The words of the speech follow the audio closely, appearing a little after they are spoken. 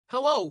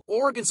Hello,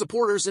 Oregon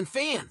supporters and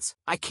fans.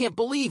 I can't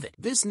believe it.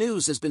 This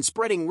news has been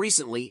spreading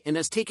recently and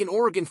has taken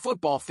Oregon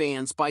football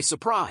fans by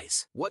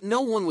surprise. What no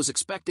one was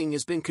expecting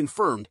has been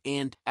confirmed,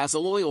 and, as a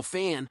loyal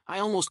fan, I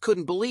almost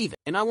couldn't believe it,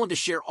 and I want to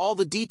share all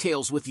the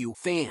details with you,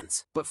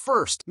 fans. But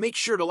first, make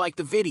sure to like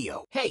the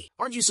video. Hey,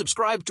 aren't you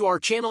subscribed to our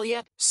channel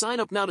yet? Sign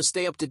up now to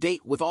stay up to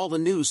date with all the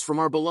news from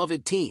our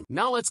beloved team.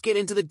 Now let's get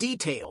into the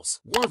details.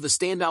 One of the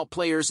standout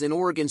players in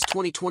Oregon's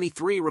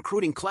 2023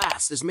 recruiting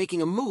class is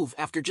making a move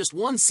after just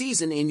one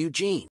season in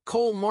Eugene.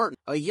 Cole Martin,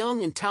 a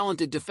young and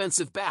talented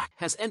defensive back,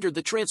 has entered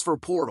the transfer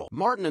portal.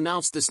 Martin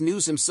announced this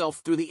news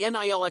himself through the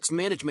NILX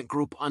management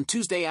group on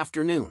Tuesday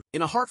afternoon.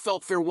 In a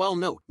heartfelt farewell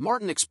note,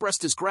 Martin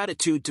expressed his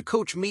gratitude to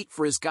Coach Meat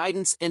for his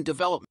guidance and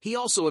development. He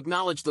also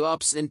acknowledged the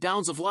ups and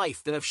downs of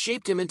life that have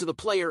shaped him into the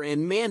player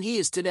and man he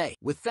is today.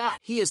 With that,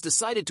 he has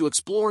decided to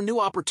explore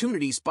new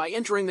opportunities by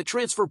entering the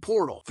transfer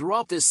portal.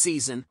 Throughout this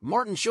season,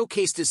 Martin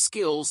showcased his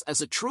skills as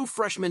a true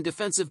freshman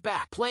defensive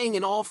back, playing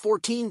in all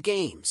 14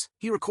 games.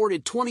 He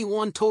recorded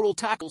 21 total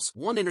tackles,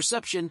 1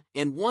 interception,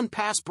 and 1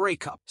 pass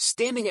breakup.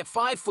 Standing at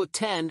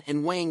 5'10"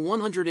 and weighing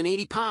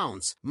 180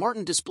 pounds,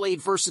 Martin displayed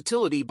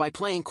versatility by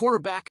playing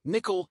quarterback,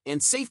 nickel,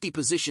 and safety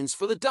positions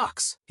for the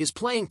Ducks. His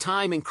playing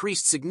time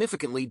increased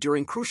significantly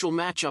during crucial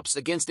matchups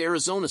against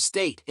Arizona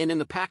State and in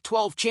the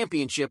Pac-12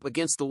 championship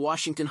against the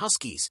Washington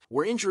Huskies,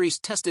 where injuries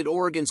tested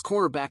Oregon's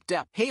cornerback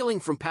depth.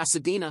 Hailing from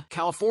Pasadena,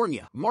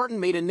 California,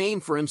 Martin made a name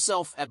for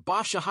himself at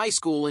Basha High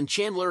School in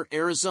Chandler,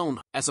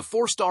 Arizona. As a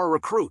 4-star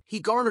recruit, he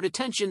garnered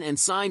attention and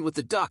signed with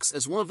the Ducks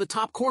as one of the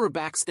top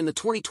cornerbacks in the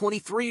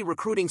 2023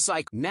 recruiting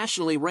cycle.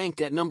 Nationally ranked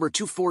at number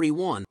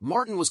 241,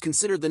 Martin was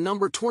considered the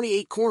number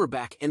 28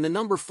 cornerback and the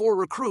number 4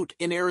 recruit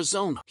in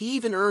Arizona. He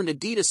even earned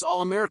Adidas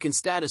All-American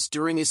status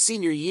during his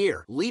senior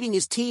year, leading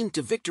his team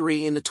to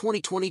victory in the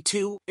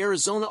 2022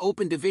 Arizona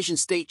Open Division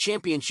State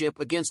Championship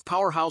against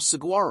powerhouse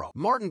Saguaro.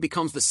 Martin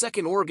becomes the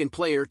second Oregon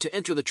player to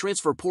enter the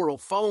transfer portal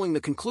following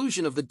the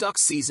conclusion of the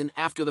Ducks season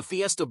after the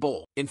Fiesta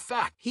Bowl. In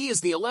fact, he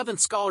is the 11th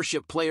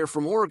scholarship player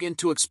from Oregon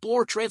to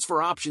explore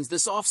transfer options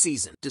this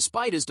offseason.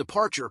 Despite his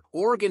departure,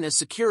 Oregon has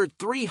secured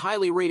 3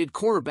 highly rated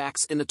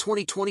cornerbacks in the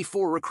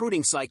 2024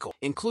 recruiting cycle,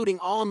 including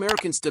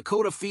All-Americans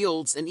Dakota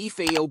Fields and Ife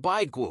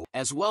Obaidgwu,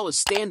 as well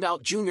as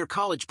standout junior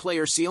college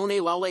player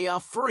Sione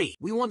Lalea-Free.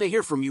 We want to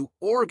hear from you,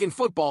 Oregon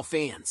football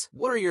fans.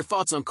 What are your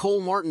thoughts on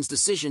Cole Martin's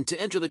decision to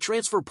enter the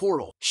transfer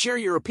portal? Share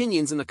your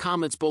opinions in the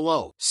comments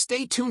below.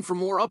 Stay tuned for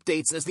more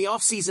updates as the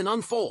offseason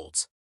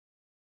unfolds.